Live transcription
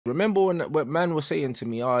Remember when man was saying to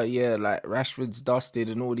me, oh yeah, like Rashford's dusted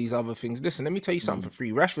and all these other things. Listen, let me tell you something for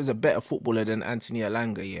free. Rashford's a better footballer than Anthony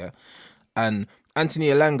Elanga, yeah. And Anthony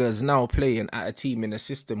Elanga is now playing at a team in a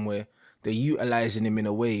system where they're utilizing him in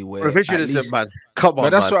a way where at Revisionism, least. man. Come But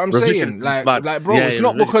on, that's man. what I'm saying. Revisionism's mad. Like, bro, Yeah, it's yeah,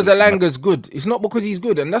 not because revisionism's mad. Elanga's good. It's not because he's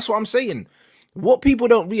good, and that's what I'm saying. What people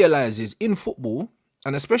don't realize is in football,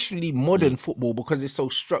 and especially modern football, because it's so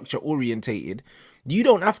structure orientated, you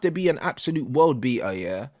don't have to be an absolute world beater,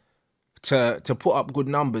 yeah, to put up good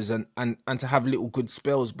numbers and to have little good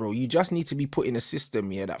spells, bro. You just need to be put in a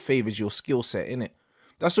system, yeah, that favors your skill set, innit?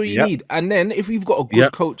 That's all you Yep, need. And then if you've got a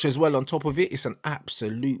good yep. coach as well on top of it, it's an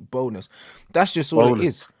absolute bonus. That's just all it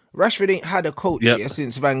is. Bonus. Rashford ain't had a coach Yep. yet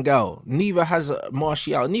since Van Gaal. Neither has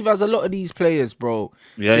Martial. Neither has a lot of these players, bro.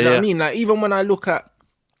 Yeah, Do you know what I yeah. mean? Like even when I look at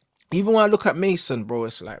Mason, bro,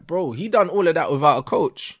 it's like, bro, he done all of that without a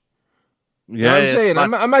coach. You know Yeah, what I'm yeah. saying?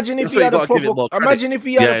 Man. Imagine if That's he why you had a gotta give it proper. more credit. Imagine if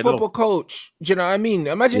he had Yeah, a I know. proper coach. Do you know what I mean?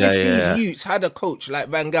 Imagine Yeah, if yeah, these yeah. youths had a coach like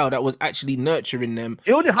Van Gaal that was actually nurturing them.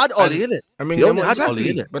 He only had Ollie And in it. I mean, He them only had Ollie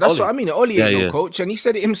in exactly. it. But that's what Ollie. I mean. Ollie Yeah, ain't no yeah. coach, and he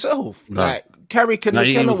said it himself. No. Like Carrick and No,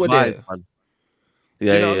 he McKenna was were there. vibes, man.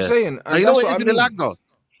 Do Yeah, you know yeah, what I'm yeah. saying? And And you know that's what it what is I with mean. Elanga?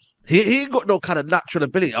 He ain't got no kind of natural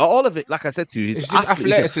ability. All of it, like I said to you, he's It's just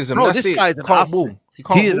athlete. He's athleticism. bro, That's this it. guy is He an can't athlete. ball. He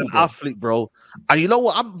He can't is ball, an bro. athlete, bro. And you know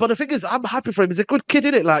what? But the thing is, I'm happy for him. He's a good kid,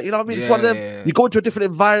 in it. Like, you know what I mean? It's one of them. Yeah. You go into a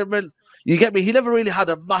different environment. You get me? He never really had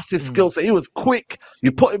a massive skill set. He was quick.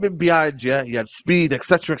 You put him in behind, yeah. He had speed,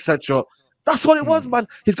 etc., etc. That's what it was, man.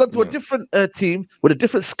 He's gone to a Yeah. different team with a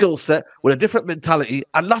different skill set, with a different mentality,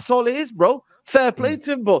 and that's all it is, bro. Fair play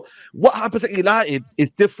to him, but what happens at United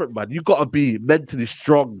is different, man. You got to be mentally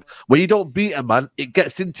strong. When you don't beat a man, it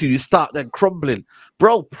gets into you. You start then crumbling,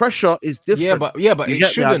 bro. Pressure is different. Yeah, but You it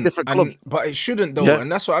get me? At shouldn't, different clubs, but it shouldn't though, yeah.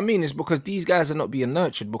 and that's what I mean. Is because these guys are not being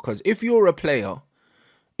nurtured. Because if you're a player,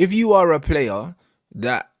 if you are a player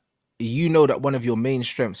that you know that one of your main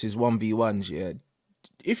strengths is 1v1s, yeah.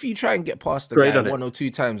 If you try and get past the Great guy on it. one or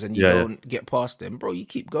two times and you Yeah, don't get past them, bro, you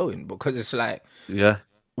keep going because it's like yeah,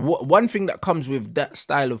 one thing that comes with that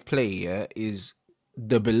style of play, yeah, is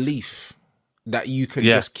the belief that you can yeah,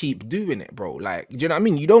 just keep doing it, bro. Like, do you know what I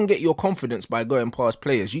mean? You don't get your confidence by going past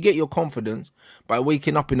players. You get your confidence by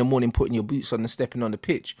waking up in the morning, putting your boots on and stepping on the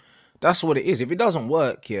pitch. That's what it is. If it doesn't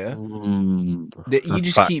work, yeah, that you That's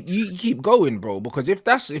just keep facts. you keep going, bro. Because if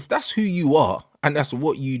that's who you are and that's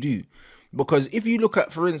what you do. Because if you look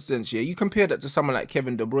at, for instance, yeah, you compare that to someone like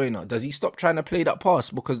Kevin De Bruyne. Does he stop trying to play that pass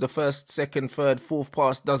because the first, second, third, fourth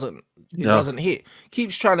pass doesn't No, hit?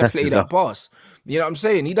 Keeps trying to play no. that pass. You know what I'm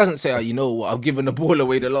saying? He doesn't say, "Oh, you know what? I've given the ball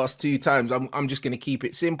away the last two times. I'm just gonna keep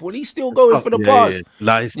it simple." He's still going Oh, for the yeah, yeah, yeah. pass.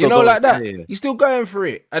 Like, he's You still know, going. like Yeah, that. yeah, He's still going for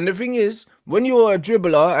it. And the thing is, when you're a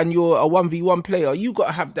dribbler and you're a 1v1 player, you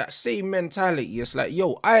gotta have that same mentality. It's like,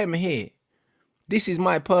 yo, I am here. This is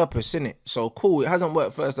my purpose, innit? So cool. It hasn't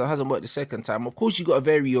worked first, it hasn't worked the second time. Of course, you got to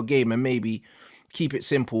vary your game and maybe keep it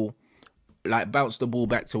simple, like bounce the ball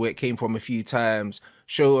back to where it came from a few times,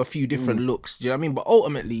 show a few yeah. different looks. Do you know what I mean? But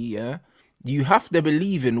ultimately, yeah, you have to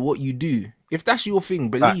believe in what you do. If that's your thing,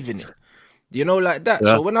 believe in Facts. it. You know, like that. Yeah.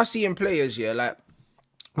 So when I see in players, yeah, like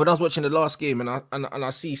when I was watching the last game and I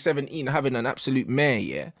see 17 having an absolute mare,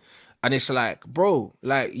 yeah, and it's like, bro,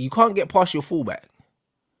 like you can't get past your fullback.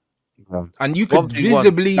 Yeah. And you One could v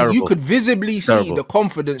one, terrible, visibly see terrible. the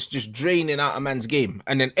confidence just draining out a man's game,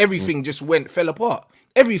 and then everything just fell apart.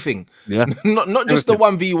 Everything, Yeah, not just the everything.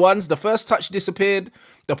 1v1s. The first touch disappeared,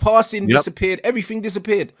 the passing Yep. disappeared, everything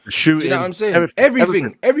disappeared. Do you know what Shooting, I'm saying? everything,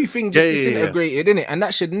 everything. Everything Yeah, just yeah, yeah. disintegrated in it, and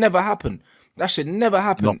that should never happen. That should never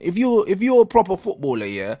No, happen. If you're a proper footballer,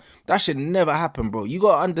 yeah, that should never happen, bro. You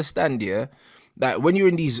gotta understand, yeah, that when you're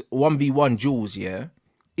in these 1v1 duels, yeah,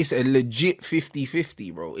 it's a legit 50-50,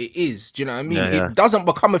 bro. It is. Do you know what I mean? yeah, yeah. It doesn't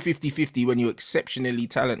become a 50-50 when you're exceptionally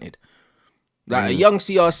talented. Like a Mm. young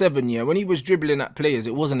CR7, yeah, when he was dribbling at players,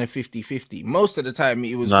 it wasn't a 50-50. Most of the time,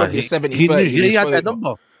 it was No, probably a seventy he knew. thirty in He his had that favor.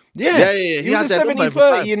 number. Yeah, Yeah, yeah, yeah. it He was had a that number every 70-30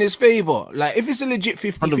 time. in his favor. Like, if it's a legit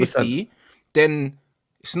 100%. 50-50, then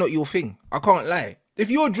it's not your thing. I can't lie. If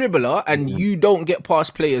you're a dribbler and Mm. you don't get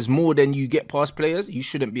past players more than you get past players, you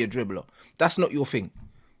shouldn't be a dribbler. That's not your thing.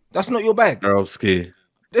 That's not your bag. Jarowski.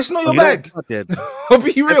 That's not But your you know what's bag. mad, yeah? I'll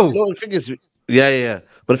be real. No, the thing is, yeah, yeah, yeah.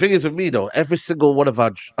 But the thing is with me though, every single one of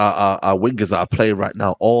our wingers that are playing right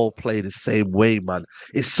now all play the same way, man.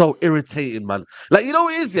 It's so irritating, man. Like you know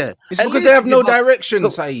what it is, yeah. It's At because they least have you no have direction, no,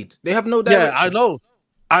 Saeed. They have no yeah, direction.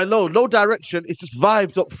 I know, no direction. It's just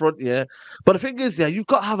vibes up front, yeah. But the thing is, yeah, you've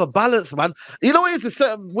got to have a balance, man. You know what it is with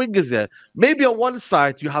certain wingers, yeah. Maybe on one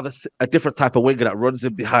side you have a different type of winger that runs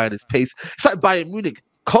in behind his pace. It's like Bayern Munich.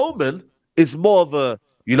 Coleman is more of a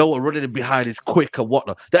you know what, running in behind is quick and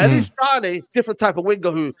whatnot. Then at least Sane, different type of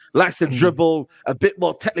winger who likes to dribble, a bit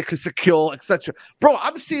more technically secure, etc. Bro,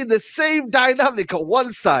 I'm seeing the same dynamic on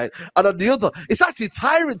one side and on the other. It's actually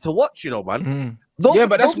tiring to watch, you know, man. Yeah,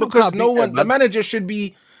 but that's because no one, the man. manager should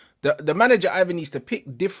be, the manager either needs to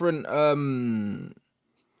pick different, the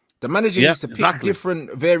manager needs to pick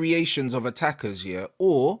different variations of attackers, yeah,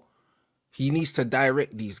 or he needs to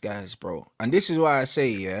direct these guys, bro. And this is why I say,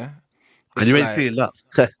 yeah. And you ain't seeing that.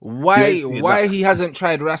 Why he hasn't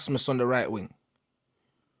tried Rasmus on the right wing?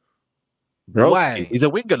 Bro, why? He's a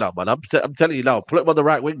winger now, man. I'm telling you now. Put him on the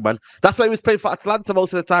right wing, man. That's why he was playing for Atlanta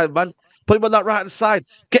most of the time, man. Put him on that right hand side.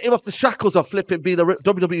 Get him off the shackles of flipping being a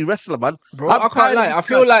WWE wrestler, man. Bro, I can't lie. I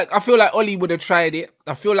feel like Oli would have tried it.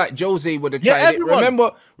 I feel like Jose would have tried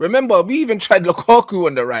it. Remember, we even tried Lukaku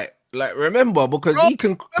on the right. Like, remember, because he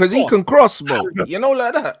can cross, bro. You know,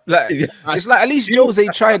 like that. Like, it's like at least Jose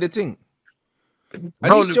tried the thing.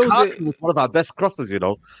 Bro, Lukaku was one of our best crossers, you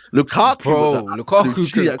know.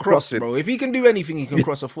 Lukaku can cross, bro. If he can do anything, he can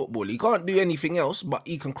cross a football. He can't do anything else, but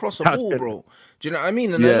he can cross a ball, bro. Do you know what I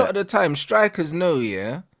mean? And a lot of the time, strikers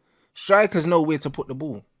know, strikers know where to put the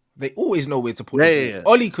ball. They always know where to put the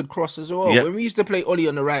ball. Oli could cross as well. When we used to play Oli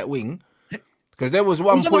on the right wing, because there was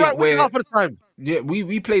one point where half of the time.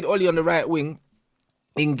 we played Oli on the right wing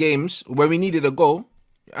in games where we needed a goal,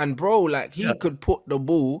 and bro, like he could put the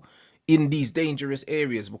ball in these dangerous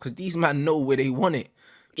areas because these men know where they want it.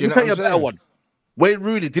 Do you know what I'm saying? Better one. Wayne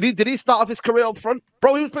Rooney, did he start off his career up front?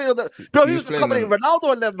 Bro, he was playing on the he was accommodating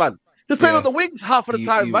Ronaldo and them, man. He was playing on the wings half of the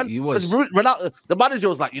time, man. He was. Ronaldo, the manager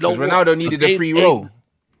was like, you know what? Ronaldo needed a free roll.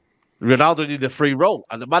 Ronaldo needed a free roll.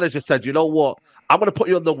 And the manager said, you know what? I'm going to put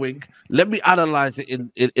you on the wing. Let me analyze it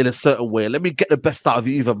in a certain way. Let me get the best out of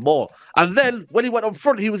you even more. And then when he went on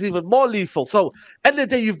front, he was even more lethal. So end of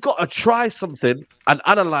the day, you've got to try something and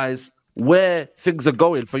analyze where things are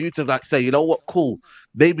going for you to like say, you know what, cool,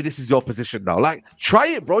 maybe this is your position now. Like, try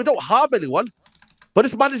it, bro. Don't harm anyone. But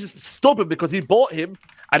this manager's stubborn because he bought him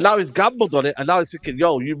and now he's gambled on it and now he's thinking,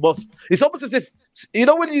 yo, you must. It's almost as if, you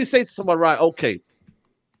know, when you say to someone, right, okay,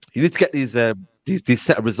 you need to get these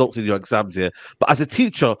set of results in your exams here. But as a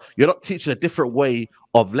teacher, you're not teaching a different way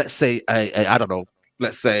of, let's say, I don't know,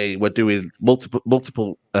 let's say we're doing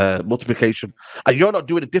multiplication, and you're not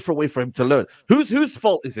doing a different way for him to learn. Whose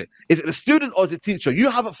fault is it? Is it the student or is it the teacher? You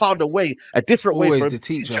haven't found a different way for him to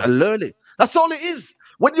teach and learn it. That's all it is.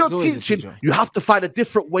 When you're teaching, you have to find a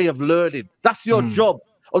different way of learning. That's your job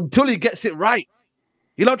until he gets it right.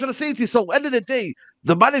 You know what I'm trying to say to you? So, at the end of the day,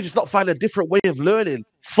 the manager's not finding a different way of learning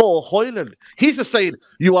for Højlund. He's just saying,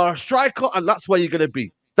 you are a striker and that's where you're going to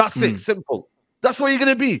be. That's it. Simple. That's where you're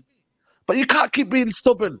going to be. But you can't keep being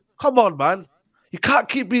stubborn. Come on, man. You can't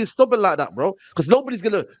keep being stubborn like that, bro. Because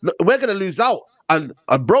we're going to lose out. And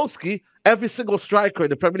Broski, every single striker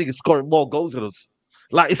in the Premier League is scoring more goals than us.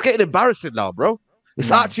 Like, it's getting embarrassing now, bro.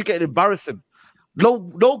 It's actually getting embarrassing.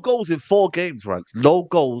 No goals in 4 games, Rants. No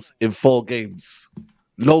goals in 4 games.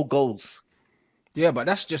 No goals. Yeah, but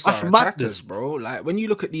that's just our attackers, bro. Like, when you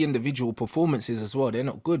look at the individual performances as well, they're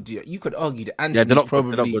not good. You could argue that Anthony's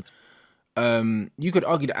probably... you could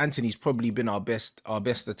argue that Anthony's probably been our best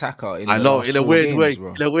attacker in a weird way.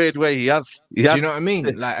 In a weird way, he has. Do you know what I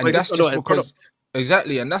mean? Like, and that's just because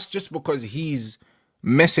and that's just because he's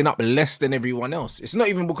messing up less than everyone else. It's not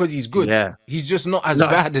even because he's good. Yeah. He's just not as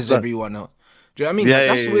bad as everyone else. Do you know what I mean?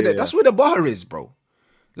 Yeah, like, that's where the bar is, bro.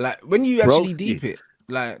 Like, when you actually deep it,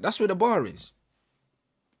 like, that's where the bar is.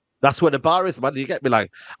 That's where the bar is, man. You get me?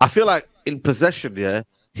 Like, I feel like in possession,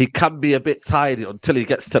 he can be a bit tired until he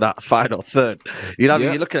gets to that final third. You know what I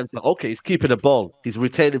mean? You look at him, like, okay, he's keeping the ball. He's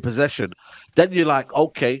retaining possession. Then you're like,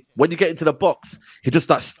 okay, when you get into the box, he does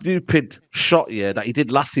that stupid shot, that he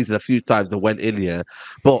did last season a few times and went in,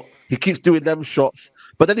 But he keeps doing them shots.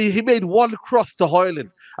 But then he made one cross to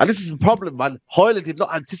Højlund. And this is the problem, man. Højlund did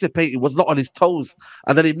not anticipate. He was not on his toes.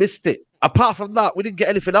 And then he missed it. Apart from that, we didn't get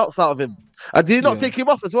anything else out of him. And did he not take him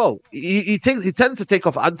off as well? He tends to take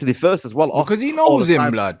off Anthony first as well. Because he knows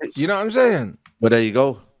him, blood. You know what I'm saying? Well, there you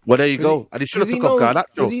go. And he should have took off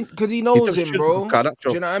Garnacho. Because he knows him, bro.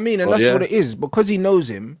 Do you know what I mean? And that's what it is. Because he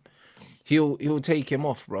knows him, he'll take him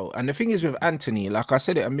off, bro. And the thing is with Anthony, like I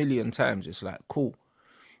said it a million times, it's like, cool.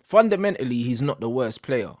 Fundamentally, he's not the worst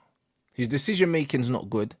player. His decision-making's not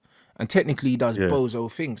good. And technically, he does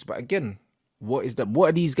bozo things. But again, what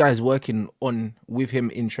are these guys working on with him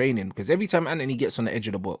in training? Because every time Anthony gets on the edge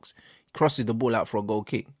of the box, he crosses the ball out for a goal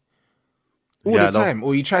kick. All the time.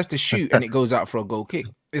 Or he tries to shoot and it goes out for a goal kick.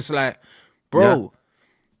 It's like, bro,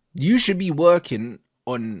 you should be working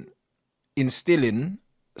on instilling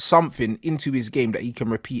something into his game that he can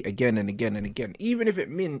repeat again and again and again. Even if it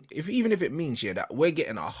means yeah that we're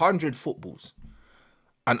getting 100 footballs,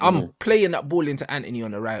 and I'm playing that ball into Anthony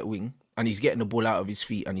on the right wing, and he's getting the ball out of his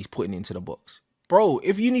feet and he's putting it into the box. Bro,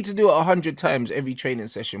 if you need to do it 100 times every training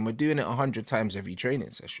session, we're doing it 100 times every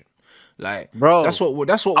training session. Like, bro, that's what we're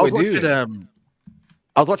doing.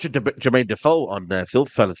 I was watching Jermaine Defoe on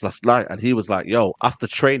Field Fellas last night, and he was like, yo, after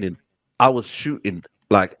training, I was shooting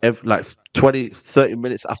like 20, 30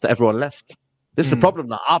 minutes after everyone left. This is the problem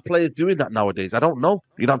now. Our players doing that nowadays. I don't know.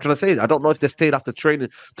 You know what I'm trying to say? I don't know if they're staying after training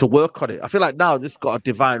to work on it. I feel like now this got a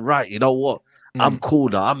divine right. You know what? I'm cool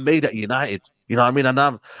now. I'm made at United. You know what I mean?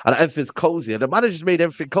 And everything's cozy. And the manager's made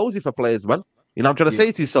everything cozy for players, man. You know what I'm trying to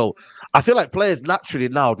say to you? So I feel like players naturally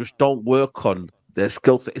now just don't work on their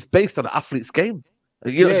skill set. It's based on the athlete's game.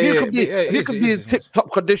 You know, if you can be in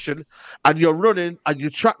tip-top condition and you're running and you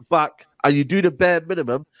track back and you do the bare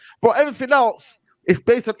minimum, but everything else is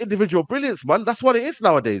based on individual brilliance, man. That's what it is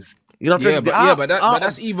nowadays. You know, but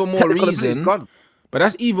that's even more reason. But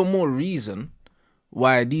that's even more reason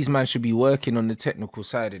why these men should be working on the technical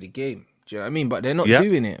side of the game. Do you know what I mean? But they're not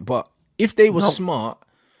doing it. But if they were smart,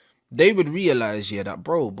 they would realize, that,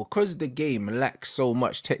 bro, because the game lacks so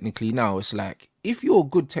much technically now, it's like, if you're a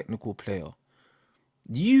good technical player,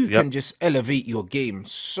 you can just elevate your game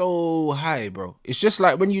so high, bro. It's just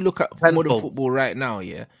like when you look at modern football right now,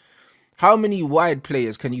 how many wide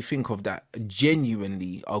players can you think of that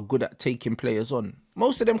genuinely are good at taking players on?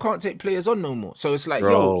 Most of them can't take players on no more. So it's like,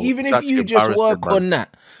 bro, even if you just work on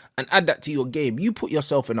that and add that to your game, you put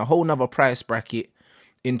yourself in a whole nother price bracket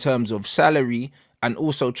in terms of salary and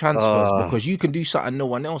also transfers, because you can do something no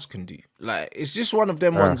one else can do. Like, it's just one of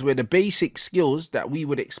them ones where the basic skills that we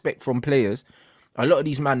would expect from players, a lot of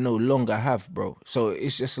these men no longer have, bro. So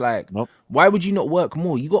it's just like, why would you not work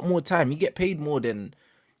more? You got more time. You get paid more than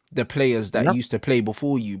the players that used to play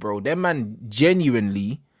before you, bro. Them man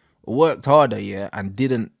genuinely worked harder, and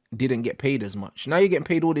didn't get paid as much. Now you're getting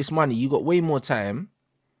paid all this money. You got way more time.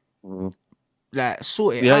 Like,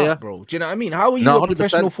 sort it out, bro. Do you know what I mean? How are you a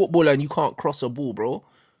professional footballer and you can't cross a ball, bro?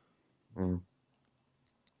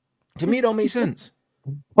 To me, it don't make sense.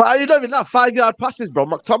 But you don't even have 5-yard passes, bro.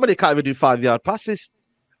 McTominay can't even do 5-yard passes.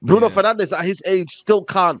 Bruno Fernandes at his age still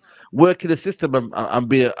can't work in the system and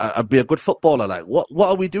be a good footballer. Like, what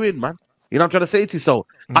are we doing, man? You know what I'm trying to say to you? So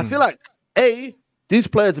I feel like these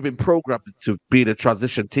players have been programmed to be the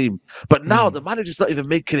transition team, but now the manager's not even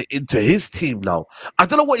making it into his team now. I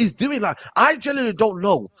don't know what he's doing. Like, I genuinely don't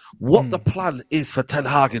know what the plan is for Ten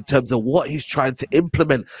Hag in terms of what he's trying to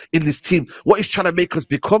implement in this team, what he's trying to make us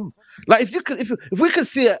become. Like, if we can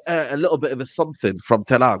see a little bit of a something from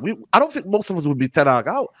Ten Hag, I don't think most of us would be Ten Hag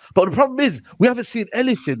out. But the problem is, we haven't seen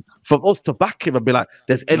anything from us to back him and be like,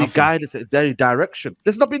 there's any guidance, there's any direction.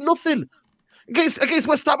 There's not been nothing. Against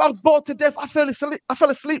West Ham, I was bored to death. I fell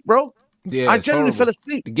asleep, bro. Yeah, I genuinely fell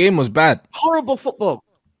asleep. The game was bad. Horrible football.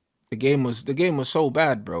 The game was so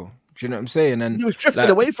bad, bro. Do you know what I'm saying? And he was drifting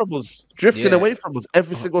away from us,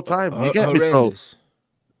 every single time. You get me? So,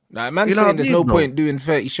 like, man, saying there's no point doing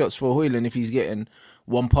 30 shots for Hoyland if he's getting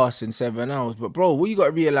one pass in 7 hours. But bro, what you got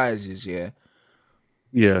to realize is,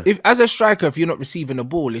 if as a striker, if you're not receiving the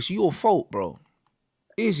ball, it's your fault, bro.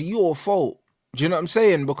 It's your fault. Do you know what I'm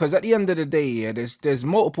saying? Because at the end of the day, there's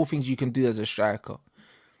multiple things you can do as a striker.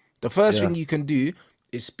 The first thing you can do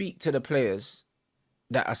is speak to the players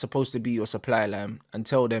that are supposed to be your supply line and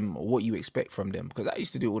tell them what you expect from them. Because I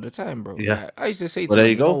used to do it all the time, bro. Yeah. Like, I used to say to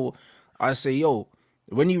them, I say, yo,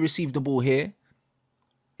 when you receive the ball here,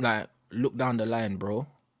 like, look down the line, bro.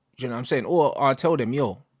 Do you know what I'm saying? Or I tell them,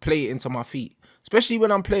 yo, play it into my feet. Especially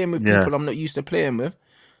when I'm playing with people I'm not used to playing with.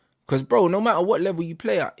 Because, bro, no matter what level you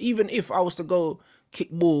play at, even if I was to go kick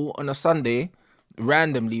ball on a Sunday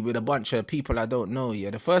randomly with a bunch of people I don't know,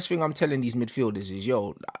 the first thing I'm telling these midfielders is,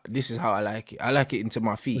 yo, this is how I like it. I like it into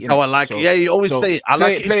my feet. That's how I like it. Yeah, you always say it. I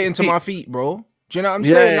like it. Play it into my feet, bro. Do you know what I'm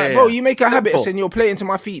saying? Like, bro, you make a habit of saying, yo, play it into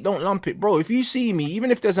my feet. Don't lump it, bro. If you see me, even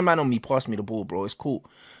if there's a man on me, pass me the ball, bro. It's cool.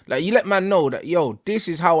 Like, you let man know that, yo, this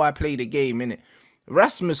is how I play the game, innit?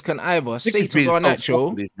 Rasmus can either say to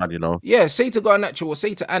Garnacho, say to Garnacho or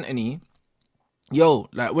say to Anthony, yo,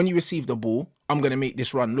 like, when you receive the ball, I'm going to make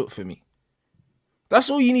this run look for me. That's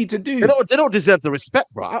all you need to do. They don't deserve the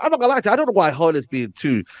respect, bro. I'm not going to lie to you. I don't know why Hoyland's being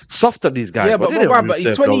too soft on these guys. Yeah, but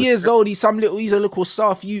he's 20 years old. He's a little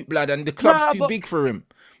soft youth, blood, and the club's too big for him.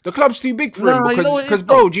 The club's too big for him because,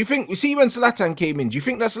 bro, do you think, you see when Zlatan came in, do you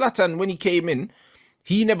think that Zlatan, when he came in,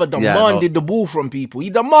 he never demanded the ball from people? He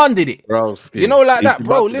demanded it. Bro, you know, like that,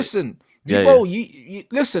 bro. Listen, you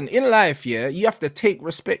listen, in life, you have to take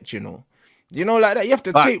respect, you know. You know, like that. You have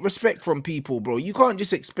to Right. take respect from people, bro. You can't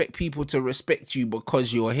just expect people to respect you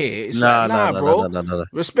because you're here. It's No, like, no, nah, no, no, no, bro. no, no.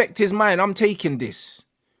 Respect is mine. I'm taking this.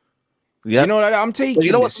 You Yep. know, like that. I'm But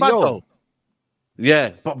you taking know what's this. mad Yo, though?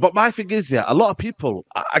 Yeah, but my thing is, yeah, a lot of people,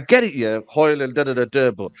 I get it, yeah, Hoyle and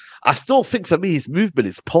da, but I still think for me his movement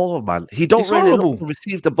is poor, man. He don't it's really look horrible. to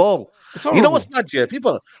receive the ball. It's You know what's horrible. mad, yeah?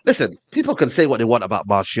 People can say what they want about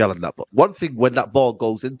Martial and that, but one thing when that ball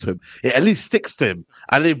goes into him, it at least sticks to him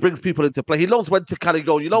and it brings people into play. He knows when to kind of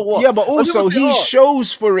go, you know what? Yeah, but And you will also say, he oh,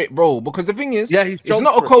 shows for it, bro. Because the thing is, yeah, he it's shows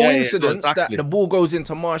not a for it. Yeah, no, coincidence that exactly. the ball goes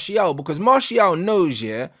into Martial because Martial knows,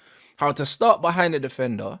 yeah, how to start behind the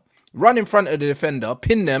defender, run in front of the defender,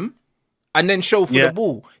 pin them, and then show for the Yeah,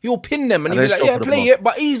 ball. He'll pin them and and he'll then be like, show yeah, for the play ball. it,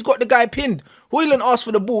 but he's got the guy pinned. Hoyland asked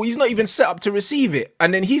for the ball. He's not even set up to receive it.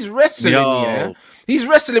 And then he's wrestling, yeah. Yo, He's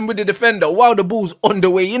wrestling with the defender while the ball's on the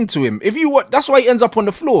way into him. If you watch, that's why he ends up on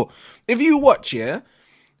the floor. If you watch, yeah,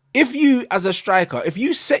 if you, as a striker, if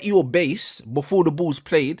you set your base before the ball's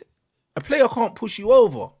played, a player can't push you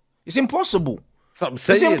over. It's impossible. that's what I'm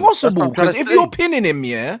It's saying. That's impossible what I'm trying because to if say. you're pinning him,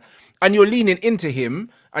 yeah, and you're leaning into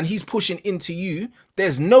him and he's pushing into you,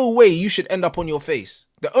 there's no way you should end up on your face.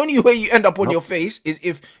 The only way you end up on Nope. your face is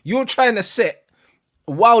if you're trying to set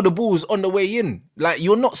while the ball's on the way in. Like,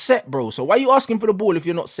 you're not set, bro. So why are you asking for the ball if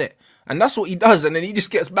you're not set? And that's what he does, and then he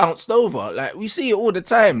just gets bounced over. Like, we see it all the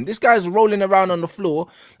time. This guy's rolling around on the floor,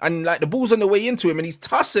 and like the ball's on the way into him, and he's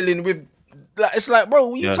tussling with. Like, it's like, bro,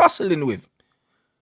 what are you Yeah. tussling with?